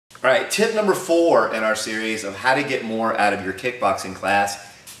All right, tip number 4 in our series of how to get more out of your kickboxing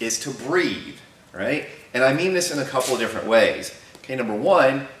class is to breathe, right? And I mean this in a couple of different ways. Okay, number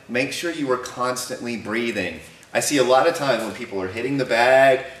 1, make sure you are constantly breathing. I see a lot of times when people are hitting the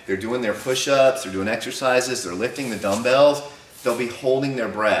bag, they're doing their push-ups, they're doing exercises, they're lifting the dumbbells, they'll be holding their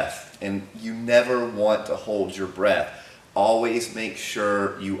breath. And you never want to hold your breath. Always make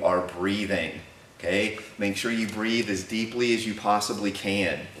sure you are breathing. Okay, make sure you breathe as deeply as you possibly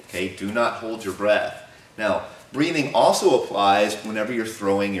can. Okay, do not hold your breath. Now, breathing also applies whenever you're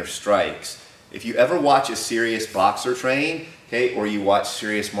throwing your strikes. If you ever watch a serious boxer train, okay, or you watch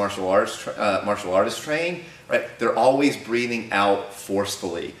serious martial artists train, right, they're always breathing out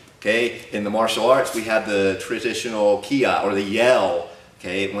forcefully. Okay, in the martial arts, we have the traditional kia or the yell.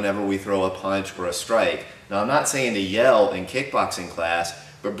 Okay, whenever we throw a punch or a strike. Now, I'm not saying to yell in kickboxing class,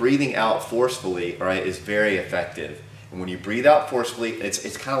 but breathing out forcefully, all right, is very effective. And when you breathe out forcefully,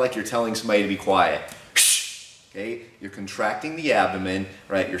 it's kind of like you're telling somebody to be quiet. Okay, you're contracting the abdomen,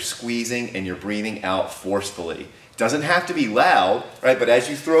 right? You're squeezing and you're breathing out forcefully. It doesn't have to be loud, right? But as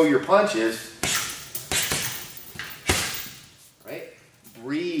you throw your punches, right?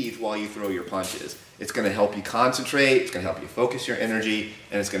 Breathe while you throw your punches. It's going to help you concentrate, it's going to help you focus your energy,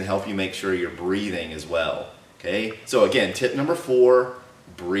 and it's going to help you make sure you're breathing as well. Okay? So again, tip number 4,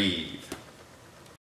 breathe.